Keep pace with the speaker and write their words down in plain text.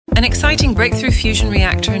An exciting breakthrough fusion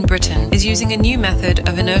reactor in Britain is using a new method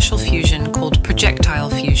of inertial fusion called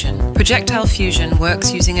projectile fusion. Projectile fusion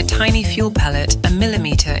works using a tiny fuel pellet a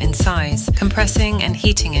millimeter in size, compressing and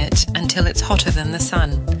heating it until it's hotter than the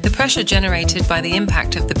sun. The pressure generated by the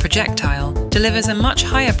impact of the projectile delivers a much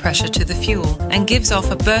higher pressure to the fuel and gives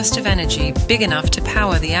off a burst of energy big enough to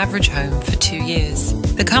power the average home for 2 years.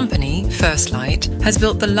 The company, First Light, has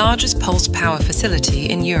built the largest pulse power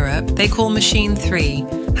facility in Europe they call Machine 3.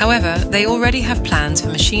 However, they already have plans for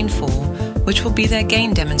Machine 4, which will be their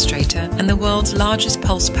gain demonstrator and the world's largest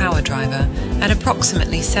pulse power driver at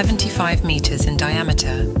approximately 75 meters in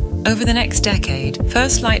diameter. Over the next decade,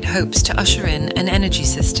 First Light hopes to usher in an energy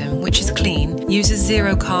system which is clean, uses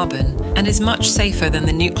zero carbon, and is much safer than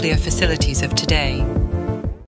the nuclear facilities of today.